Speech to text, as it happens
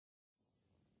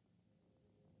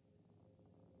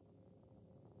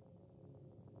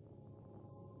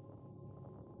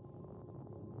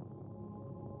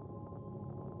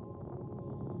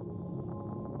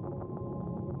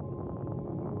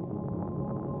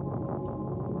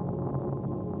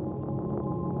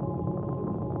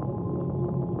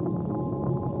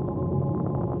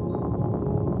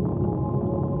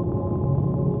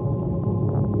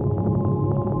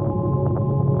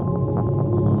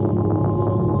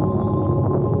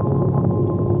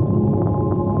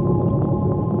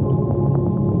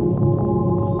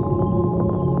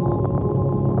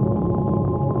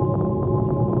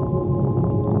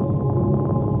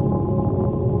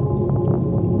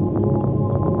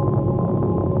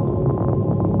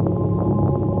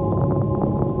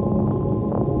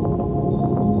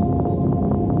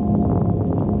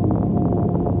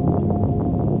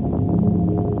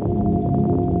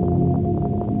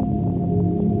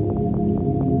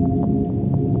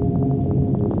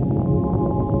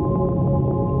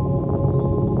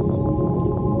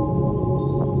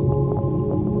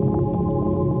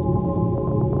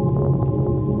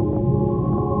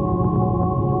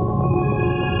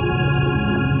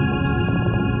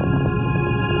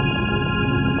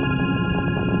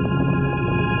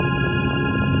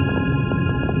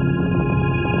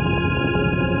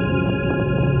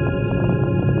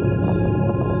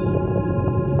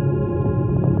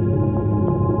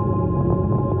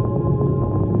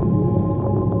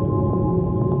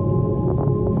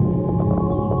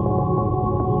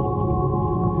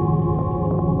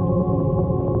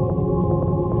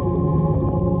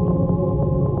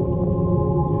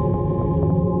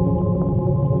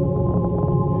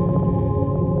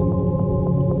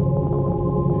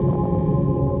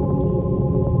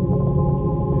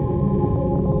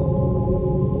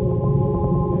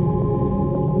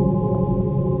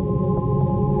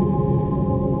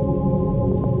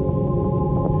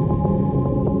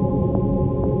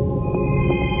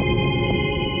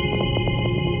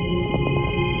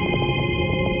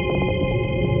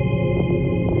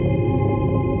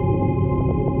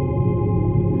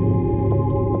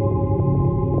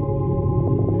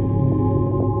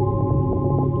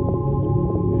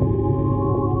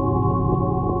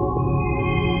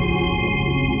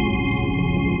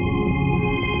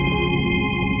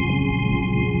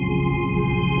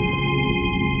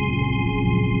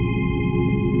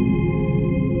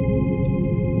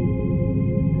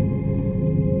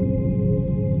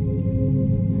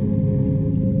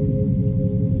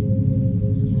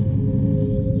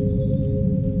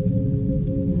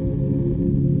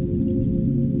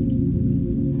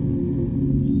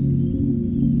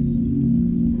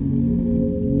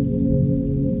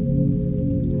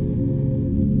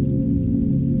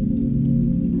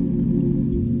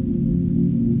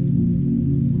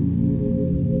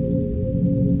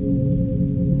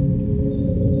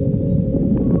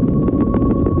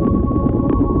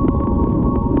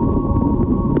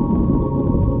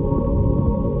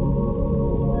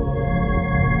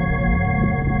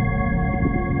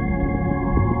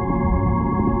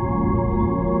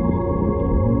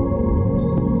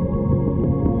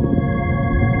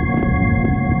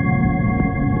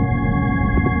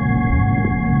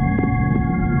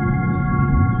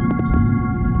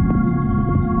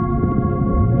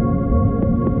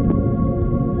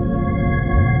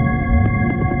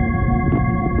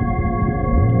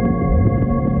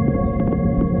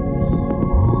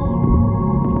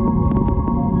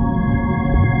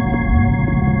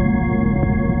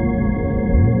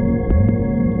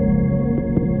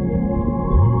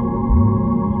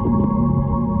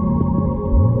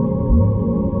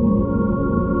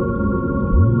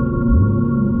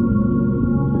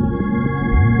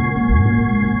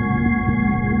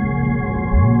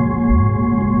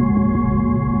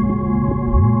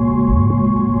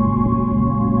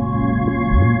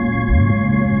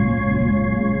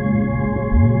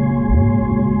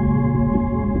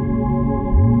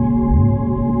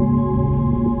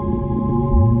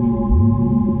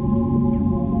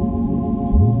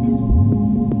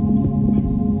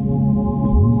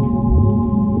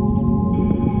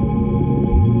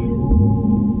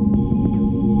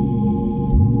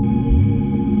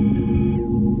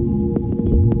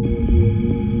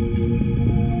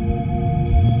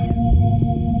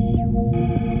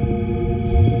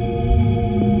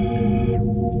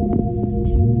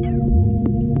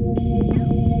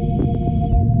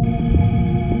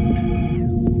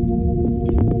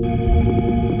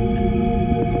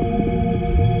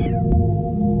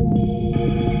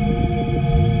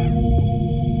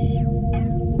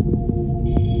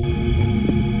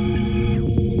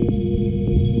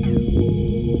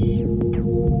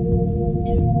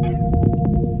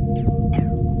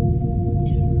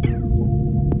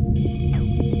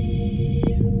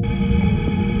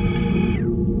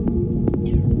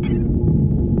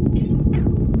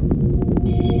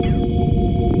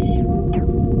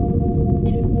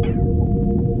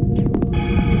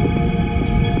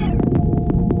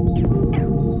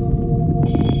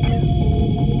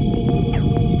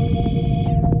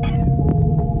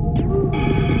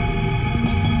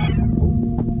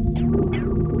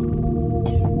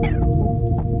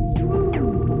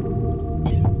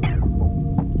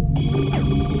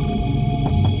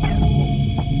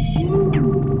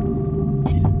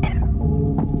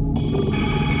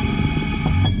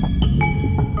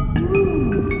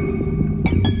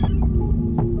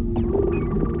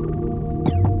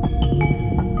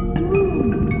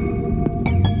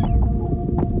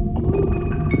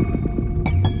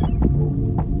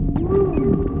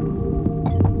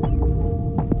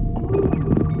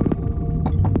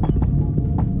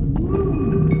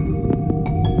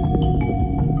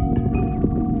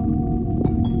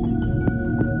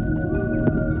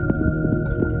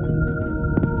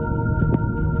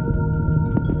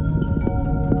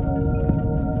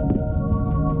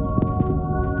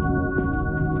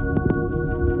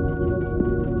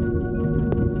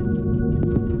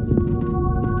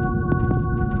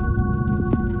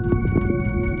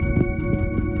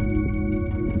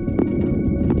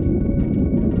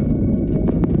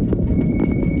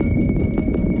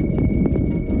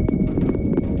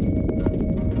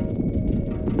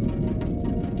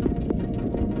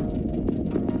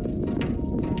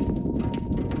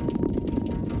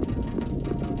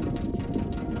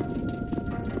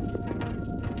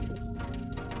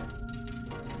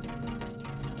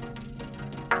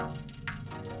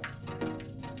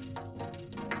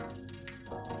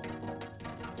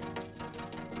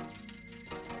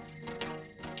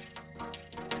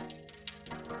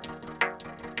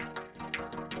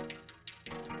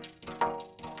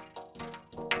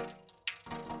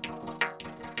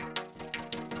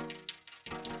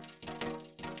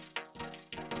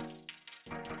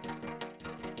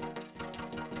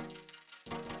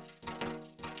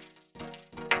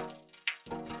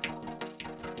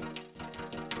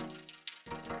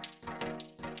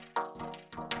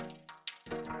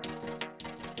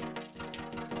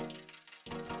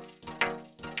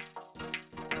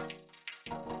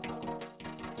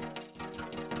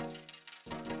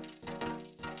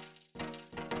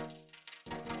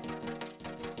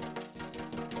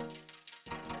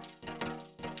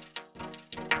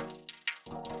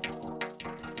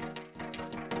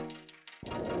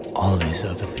All these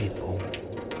other people,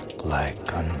 like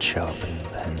unsharpened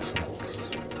pencils,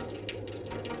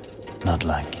 not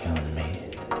like you and me.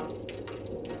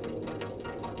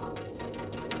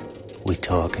 We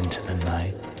talk into the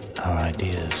night, our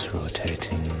ideas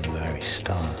rotating very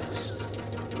stars.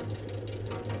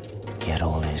 Yet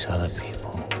all these other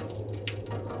people,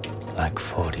 like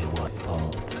 40-watt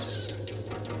bulbs,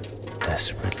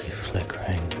 desperately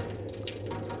flickering,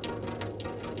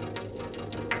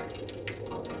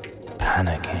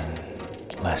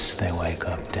 panicking lest they wake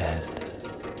up dead,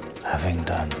 having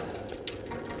done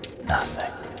nothing.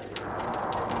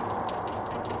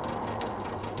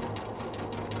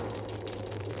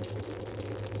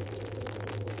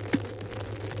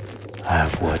 I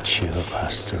have watched you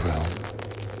across the room,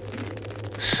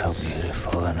 so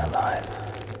beautiful and alive,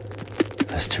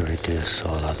 as to reduce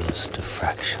all others to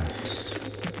fractions,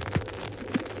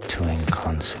 to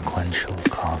inconsequential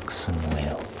cogs and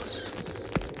wheels,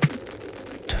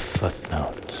 to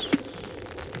footnotes.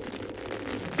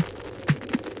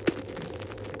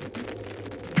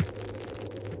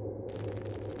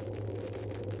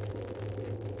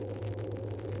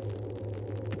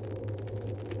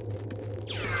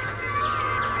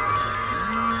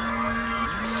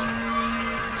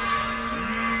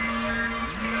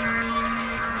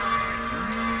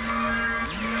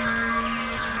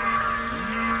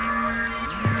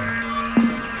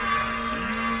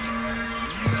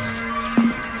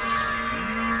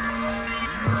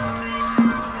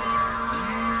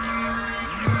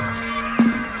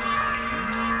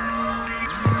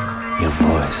 Your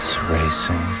voice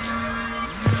racing,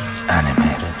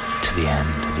 animated to the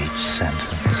end of each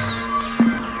sentence.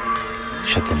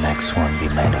 Should the next one be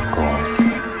made of gold?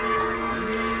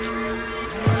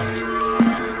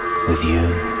 With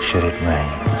you, should it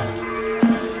rain?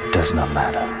 It does not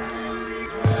matter.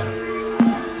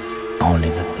 Only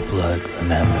that the blood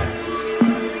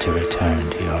remembers to return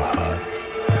to your heart.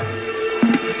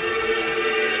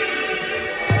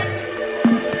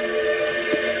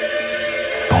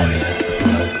 Only that the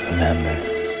blood remembers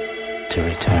to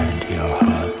return to your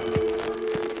heart.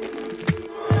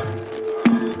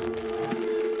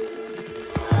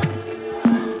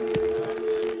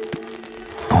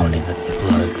 Only that the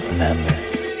blood remembers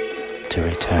to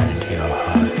return to your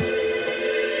heart.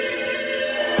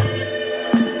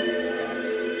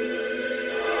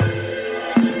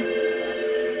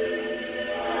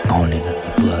 Only that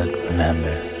the blood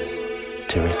remembers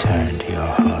to return to your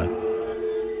heart.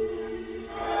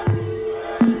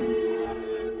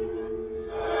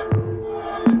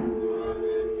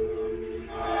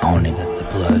 Only that the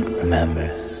blood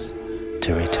remembers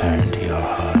to return to your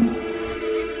heart.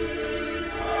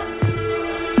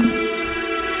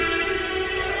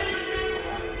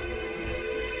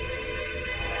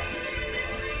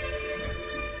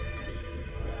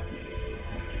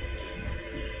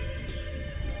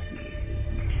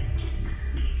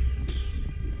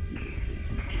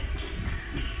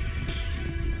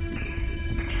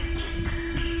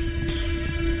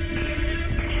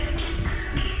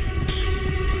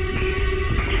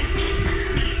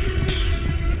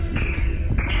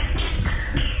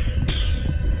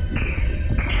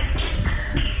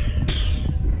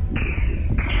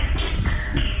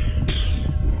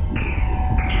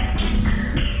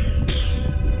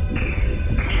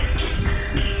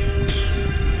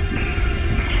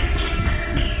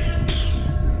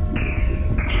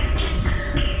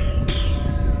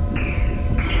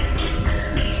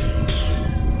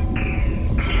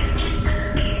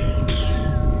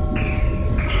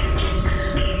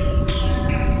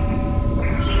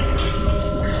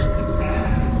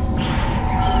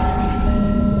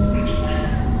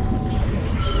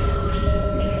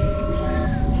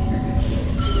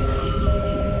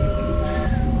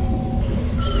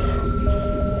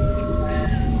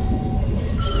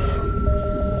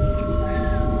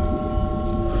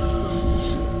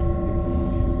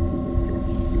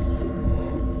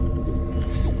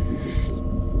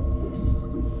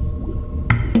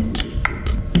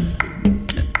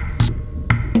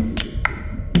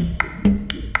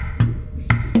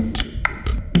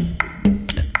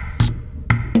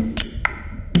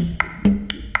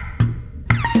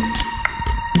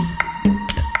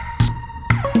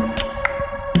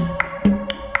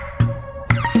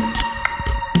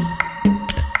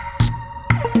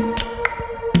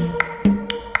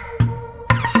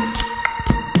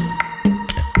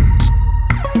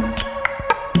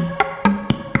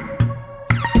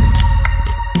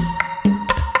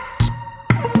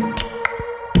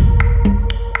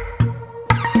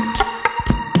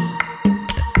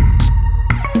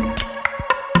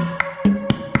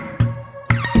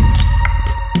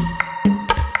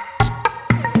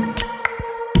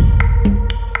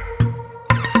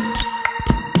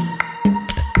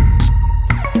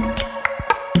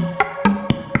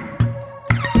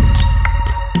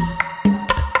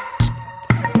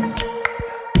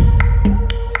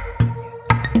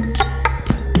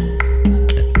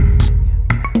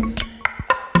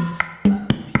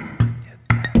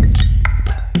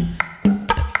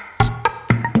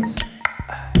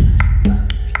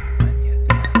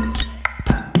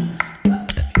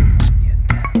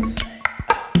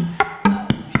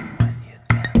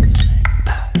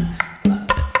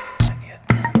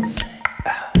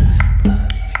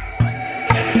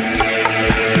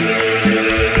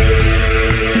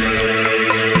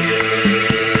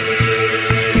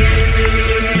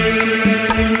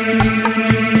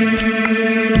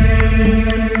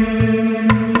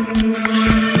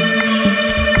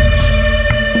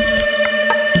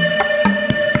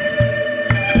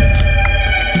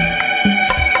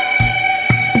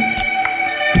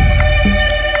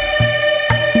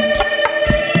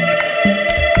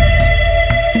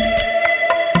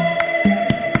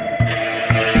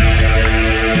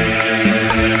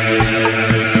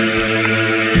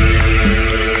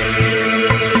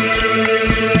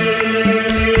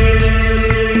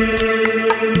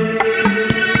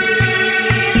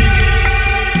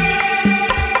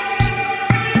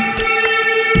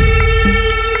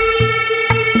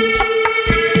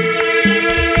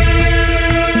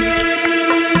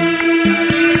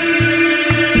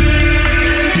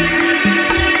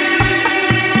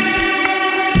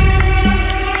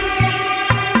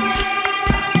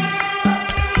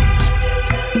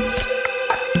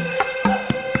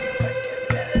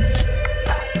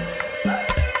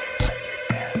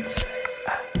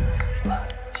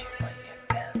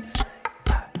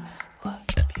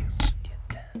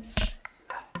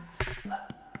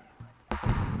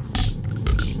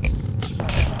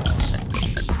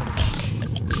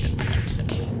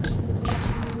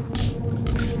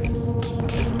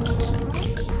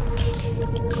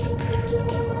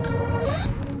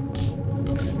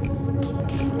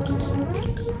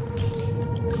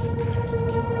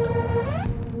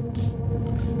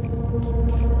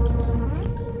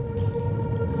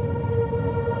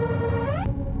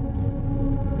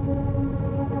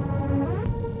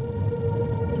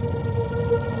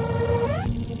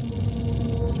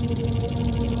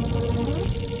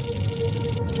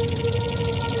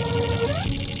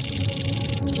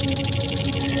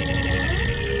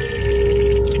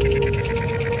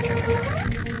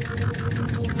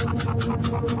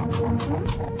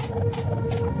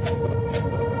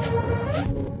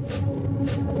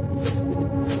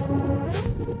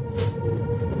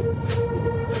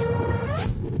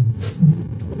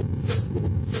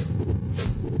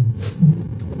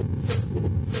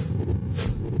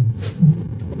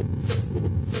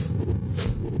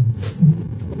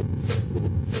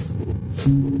 Meet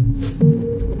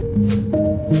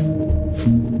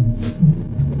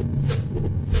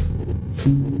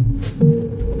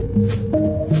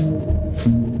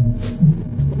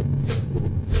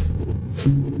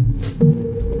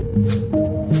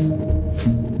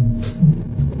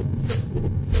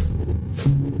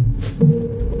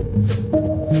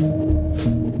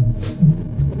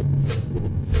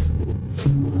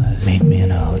me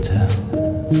in a hotel.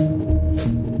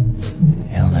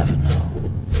 He'll never know.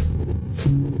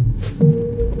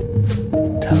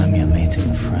 Tell him you're meeting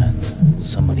a friend,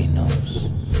 somebody knows,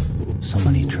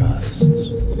 somebody trusts.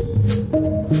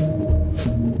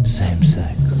 Same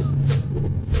sex.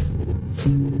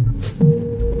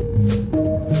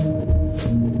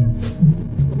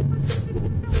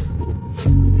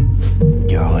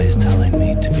 You're always telling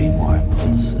me to be more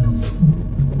impulsive.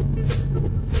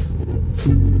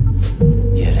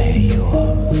 Yet here you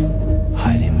are,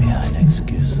 hiding behind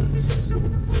excuses,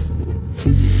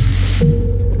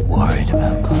 worried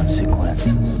about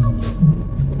consequences.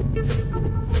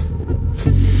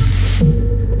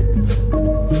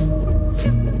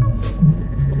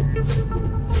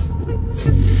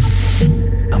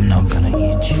 I'm not gonna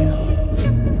eat you.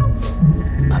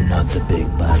 I'm not the big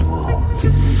bad wolf.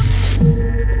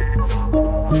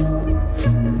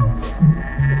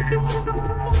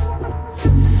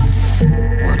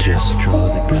 We'll just draw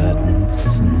the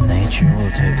curtains and nature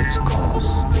will take its course.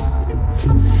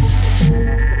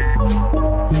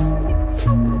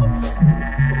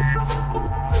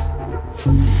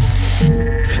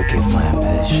 Forgive my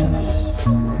impatience,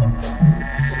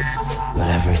 but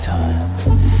every time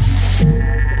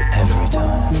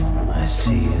I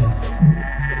see you,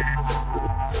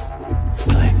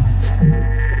 click,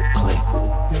 click,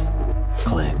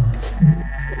 click.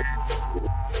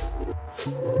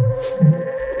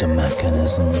 The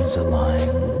mechanisms align,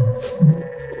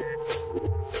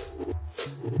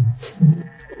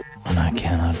 and I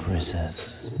cannot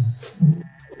resist.